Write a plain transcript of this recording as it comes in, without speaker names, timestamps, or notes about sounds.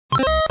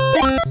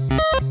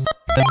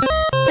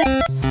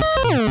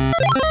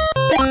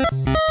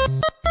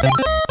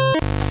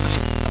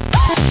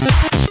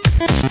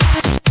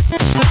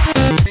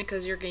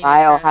Because your game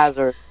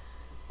Biohazard.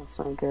 That's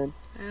not good.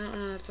 I don't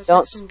know if that's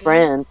Don't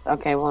sprint.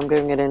 Okay, well I'm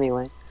doing it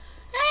anyway.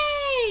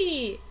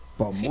 Hey!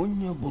 Okay.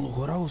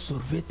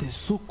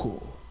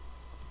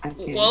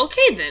 Well,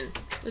 okay then.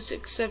 Let's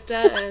accept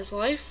that as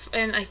life.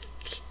 And I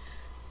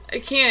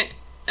can't.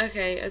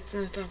 Okay, it's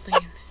not something.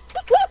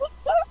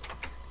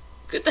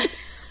 Good.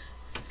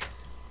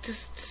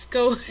 Just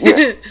go.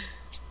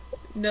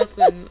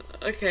 Nothing.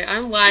 Okay,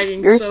 I'm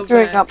lagging You're so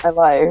screwing bad. up my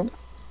life.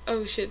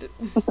 Oh shit.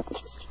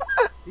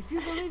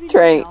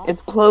 Trey,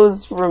 it's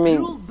closed for me.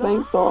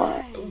 Thanks a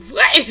lot.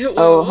 What?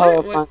 Oh,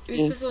 what? hello,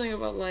 You said something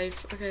about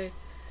life. Okay.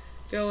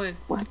 Go in.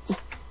 What?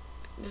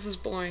 This is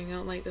boring. I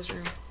don't like this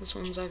room. This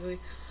room's ugly.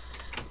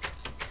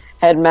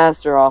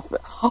 Headmaster office.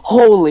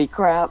 Holy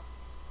crap.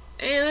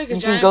 Hey, look, a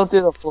You giant, can go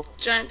through the floor.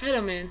 giant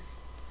pedo man.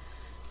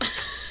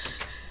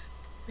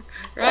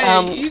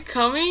 Ronnie, you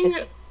coming?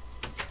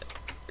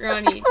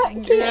 Ronnie,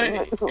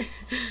 Ronnie.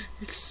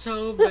 It's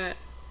so bad.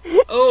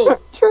 Oh.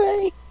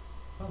 Trey.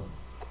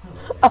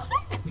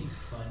 We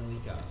finally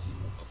got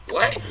you.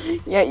 What?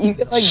 Yeah, you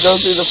can like go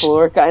through the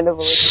floor, kind of.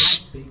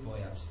 Big boy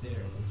upstairs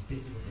is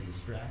busy with the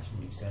distraction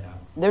we've set out.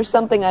 There's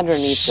something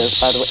underneath this,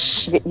 by the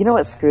way. Okay, you know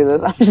what? Screw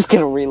this. I'm just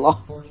gonna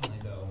relog. Fortunately,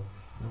 though,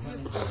 we're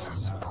running out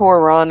of power.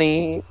 Poor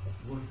Ronnie.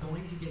 We're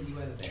going to get you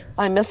out of there.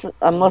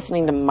 I'm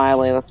listening to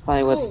Miley. That's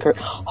probably what's correct.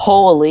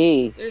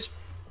 Holy. There's.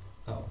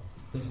 Oh,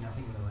 there's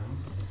nothing in the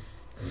room.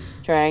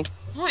 Trey.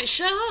 Wait,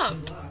 shut up.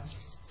 Good luck.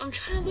 I'm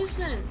trying to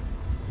listen.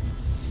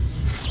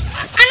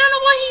 I don't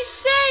know what he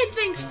said,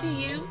 thanks to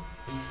you.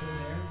 Are you still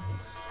there?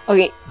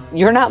 Okay,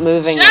 you're not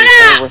moving Shut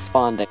until up!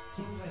 responding.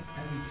 Seems like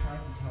as we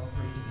tried to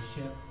teleport to the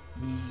ship,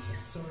 we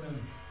sort of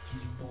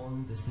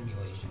deformed the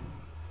simulation.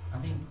 I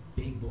think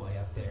Big Boy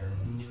up there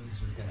knew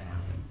this was gonna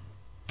happen.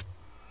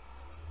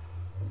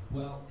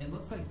 Well, it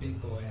looks like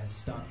Big Boy has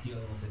stopped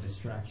dealing with the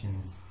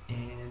distractions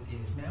and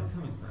is now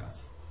coming for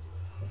us.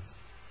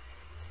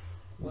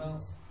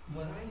 Well,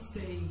 what I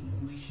say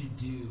we should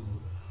do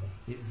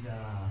is,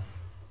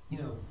 you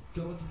know,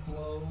 go with the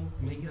flow,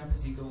 make it up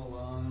as you go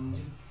along,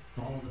 just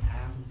follow the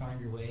path and find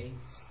your way.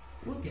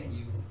 We'll get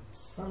you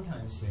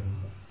sometime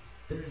soon.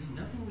 There's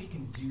nothing we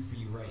can do for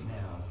you right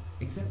now,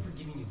 except for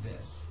giving you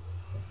this.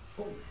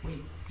 Oh,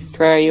 wait.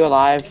 Trey, are you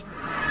alive? Okay,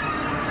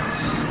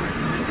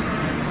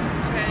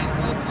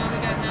 well, we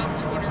got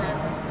now order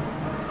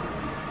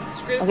right.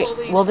 Screw the Okay,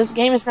 police. well this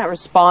game is not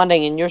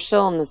responding and you're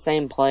still in the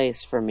same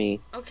place for me.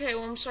 Okay,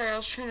 well, I'm sorry. I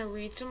was trying to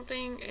read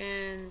something,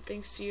 and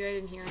thanks to you, I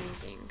didn't hear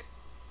anything.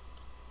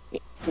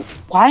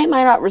 Why am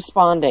I not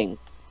responding?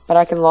 But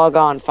I can log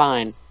on,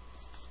 fine.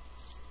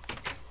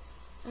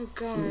 Oh,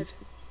 God.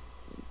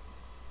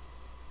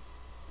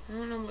 I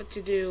don't know what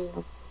to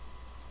do.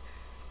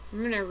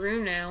 I'm in a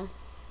room now.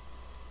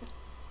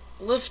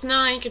 Lift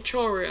 9,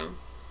 control room.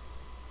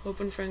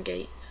 Open front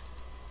gate.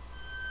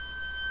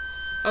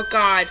 Oh,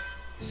 God.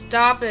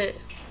 Stop it.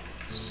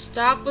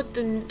 Stop with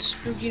the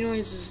spooky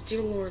noises,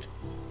 dear Lord.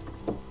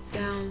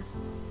 Down.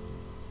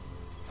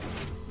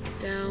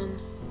 Down.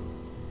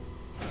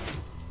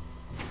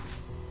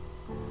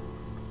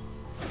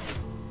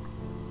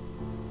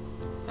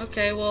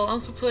 Okay, well,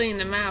 I'm completing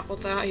the map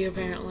without you,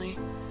 apparently.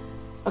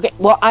 Okay,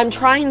 well I'm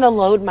trying to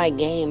load my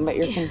game, but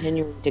you're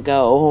continuing to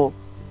go.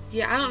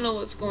 Yeah, I don't know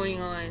what's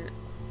going on.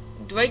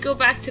 Do I go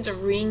back to the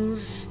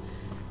rings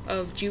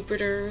of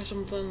Jupiter or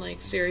something? Like,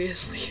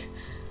 seriously.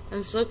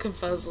 I'm so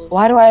confuzzled.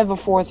 Why do I have a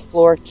 4th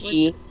floor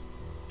key?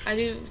 I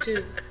do,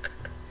 too.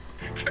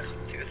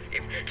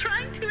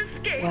 Trying to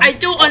escape. I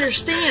don't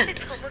understand.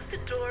 It's almost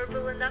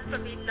adorable enough for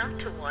me not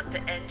to want to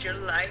end your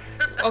life.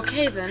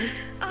 Okay, then.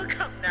 Oh,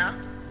 come now.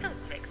 Don't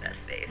make that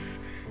face.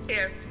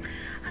 Here,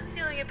 I'm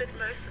feeling a bit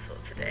merciful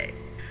today.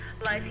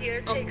 Life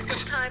here takes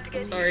some time to get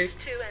used to,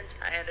 and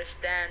I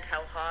understand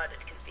how hard it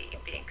can be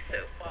being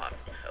so far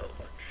from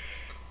home.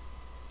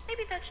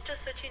 Maybe that's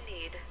just what you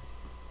need.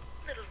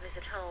 A little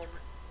visit home.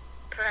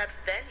 Perhaps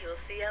then you'll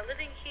see how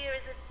living here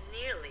isn't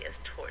nearly as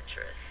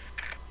torturous.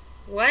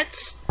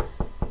 What?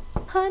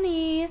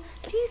 Honey,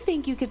 do you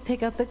think you could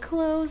pick up the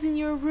clothes in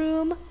your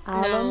room?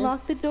 I'll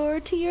unlock the door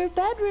to your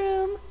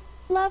bedroom.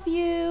 Love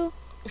you.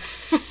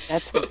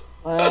 That's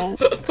what?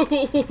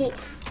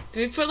 Do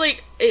we put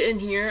like it in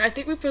here? I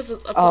think we put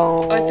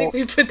Oh. I think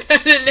we put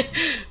that in it.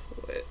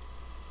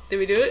 Did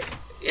we do it?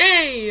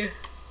 Yay!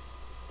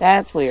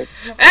 That's weird.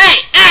 Hey!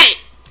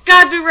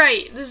 Gotta be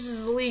right. This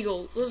is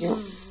illegal. This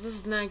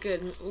is not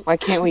good. Why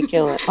can't we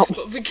kill it? Oh.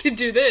 But we could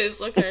do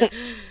this. Okay.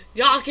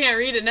 Y'all can't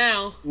read it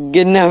now.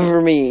 Good enough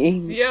for me.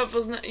 Yep,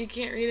 you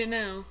can't read it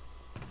now.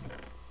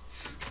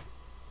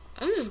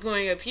 I'm just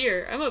going up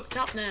here. I'm up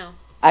top now.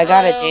 I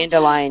got a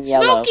dandelion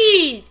yellow.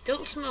 Smokey!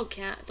 Don't smoke,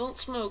 cat. Don't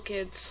smoke,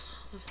 kids.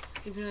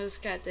 Even though this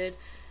cat did.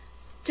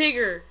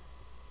 Tigger.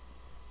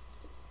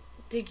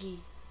 Diggy.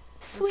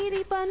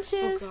 Sweetie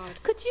bunches, Oh,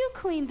 God. could you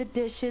clean the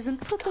dishes and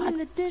put them in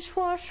the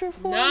dishwasher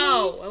for me?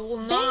 No, I will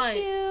not,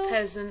 Thank you.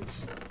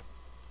 peasant.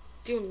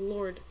 Dear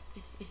Lord.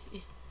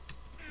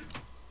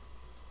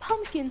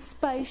 pumpkin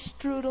spice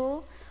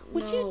strudel.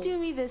 Would you do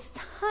me this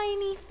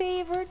tiny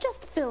favor?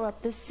 Just fill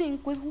up the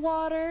sink with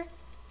water.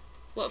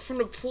 What, from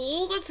the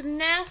pool? That's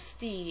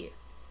nasty.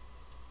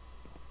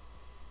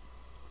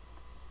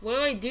 What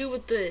do I do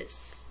with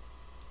this?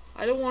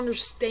 I don't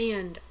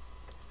understand.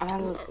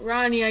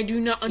 Ronnie, I do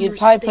not understand. You'd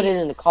probably put it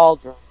in the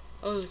cauldron.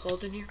 Oh, there's a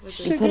cauldron here? What's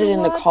You this? put it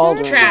in the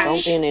cauldron. Trash.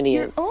 Don't be an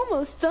idiot. You're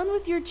almost done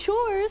with your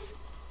chores.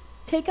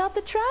 Take out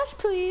the trash,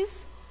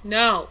 please.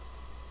 No.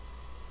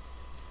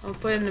 I'll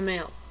put it in the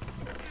mail.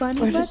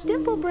 Bunny butt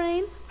dimple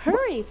brain.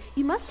 Hurry!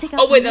 You must take out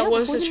Oh, wait, the that mail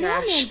was before the the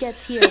trash. mailman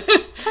gets here.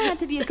 Try not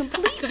to be a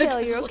complete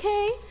failure,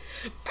 okay?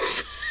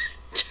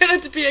 Try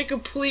not to be a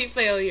complete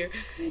failure.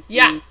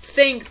 Yeah,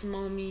 thanks,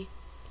 mommy.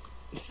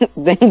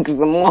 Thanks,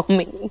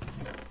 mommy.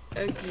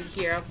 Okay,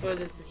 here, I'll put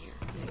this in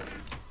here.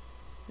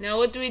 Now,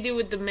 what do we do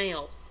with the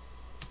mail?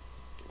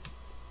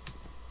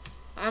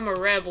 I'm a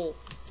rebel.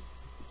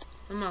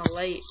 I'm not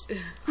late.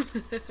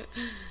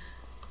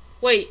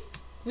 Wait,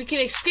 we can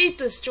escape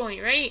this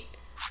joint, right?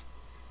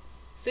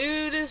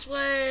 Through this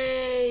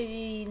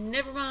way.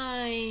 Never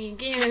mind.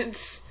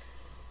 Can't.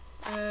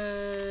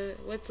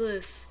 What's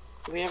this?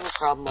 We have a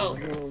problem over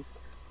here.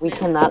 We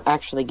cannot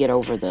actually get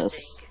over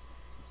this.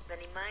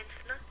 Many minds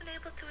have not been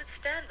able to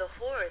withstand the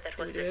horror that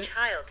was their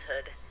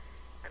childhood.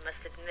 I must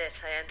admit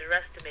I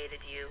underestimated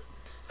you,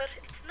 but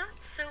it's not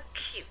so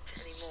cute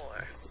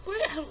anymore.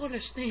 What? I don't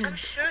understand. I'm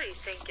sure you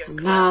think you're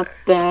clever. Not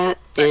that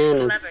but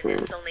innocent.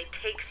 cleverness only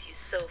takes you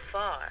so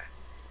far.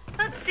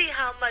 Let's see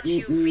how much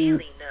you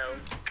really know.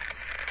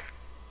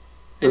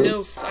 I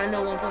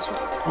know 1 plus 1.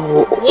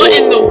 What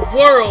in the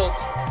world?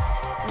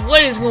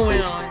 What is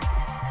going on?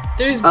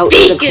 There's beacons!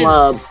 It's a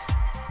club.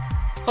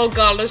 Oh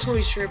god, there's gonna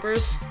be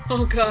strippers.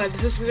 Oh god,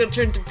 this is gonna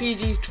turn to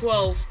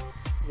PG-12.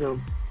 No.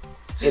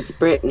 It's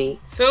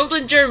Brittany. Filmed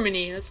in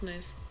Germany, that's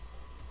nice.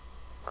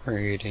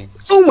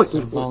 Greetings. Oh my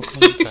and welcome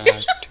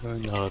back to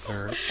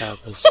another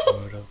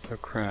episode of the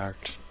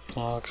Cracked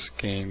Blocks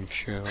Game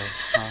Show.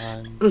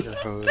 I'm your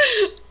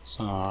host,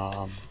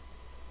 Sam.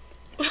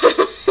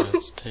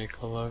 Let's take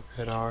a look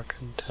at our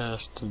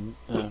contestant.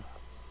 There's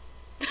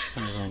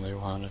only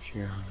one of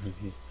you.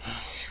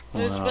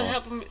 That's what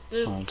happened.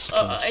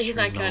 He's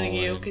not counting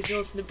you because you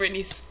listen to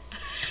Britney's.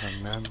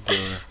 Remember,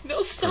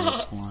 no, stop.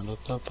 press one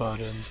of the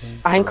buttons.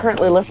 I'm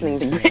currently listening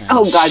to Brittany.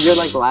 Oh god, you're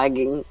like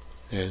lagging.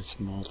 It's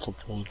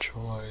multiple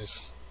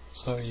choice,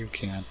 so you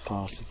can't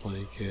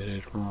possibly get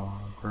it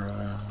wrong,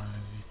 right?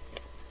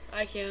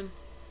 I can.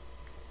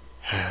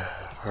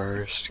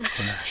 First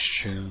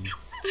question.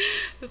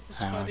 This is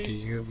How funny. do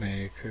you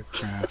make a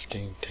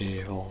crafting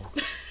table?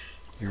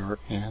 Your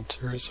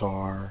answers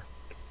are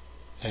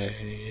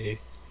A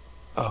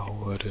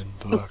wooden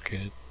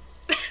bucket,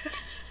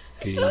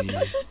 B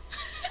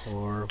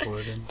 4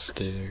 wooden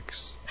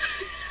sticks,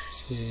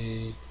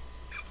 C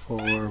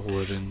 4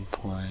 wooden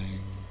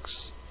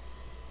planks.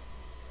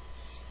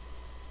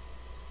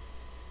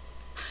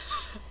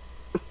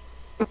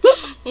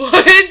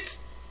 What?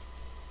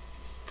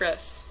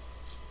 Press.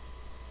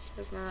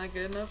 That's not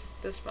good enough?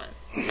 That's fine.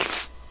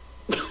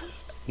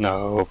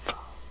 Nope,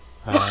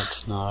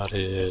 that's not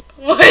it.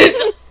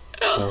 What?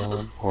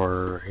 Don't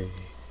worry.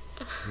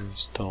 You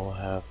still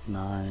have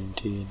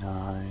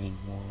 99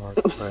 more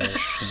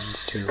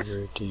questions to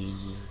redeem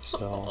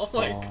yourself. Oh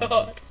my on.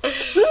 god.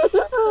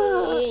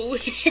 Holy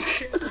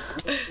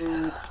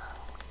crap.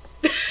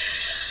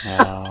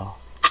 Now,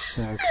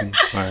 second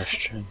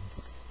question.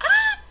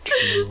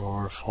 True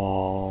or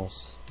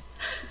false?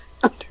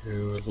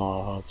 2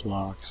 lava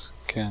blocks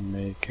can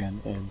make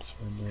an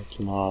infinite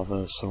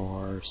lava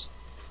source.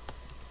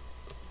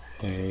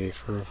 A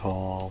for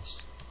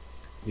false,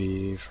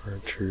 B for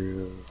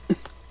true.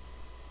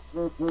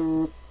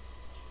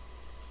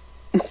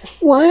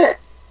 What?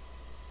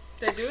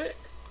 Did I do it?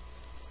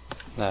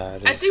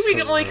 That is I think we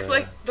can only correct.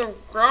 select the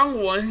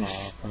wrong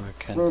ones. Lava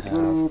can have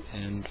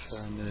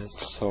infinite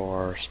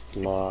source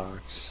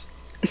blocks.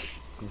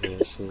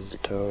 This is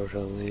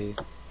totally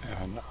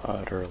and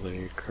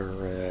utterly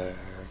correct.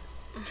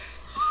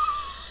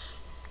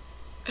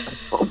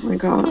 Oh my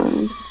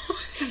god.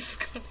 This is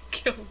gonna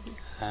kill me.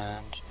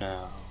 And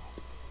now,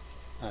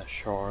 a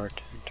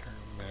short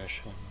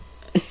intermission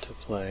to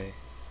play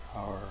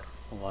our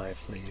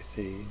lively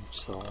theme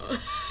song.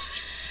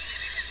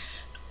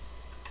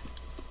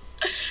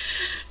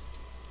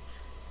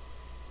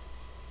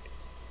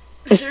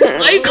 Sure,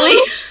 likely.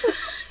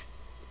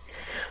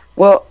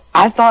 Well,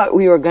 I thought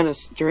we were gonna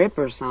strip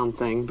or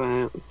something,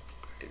 but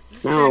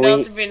This No, turned out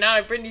we- to be not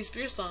a Britney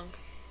Spears song.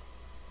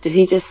 did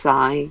he just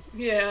sigh?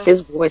 Yeah.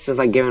 His voice is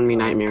like giving me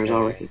nightmares Okay.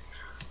 already.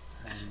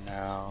 And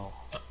now,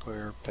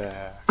 we're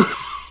back.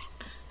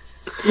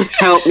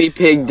 Help me,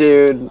 pig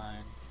dude.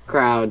 Time for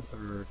Crowd. the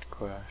third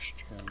question.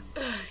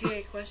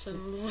 Yeah,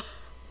 questions.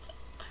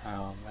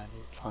 How many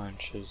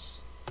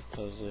punches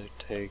does it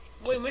take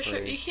Wait, to my shirt,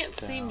 you break can't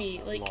see down me.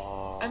 a Like,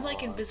 I'm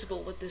like log?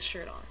 invisible with this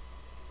shirt on.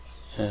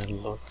 It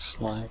looks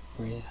like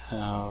we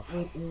have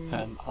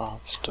an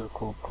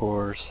obstacle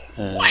course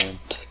and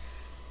What?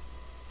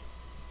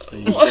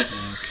 please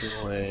make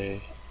your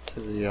way to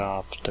the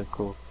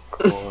obstacle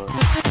course.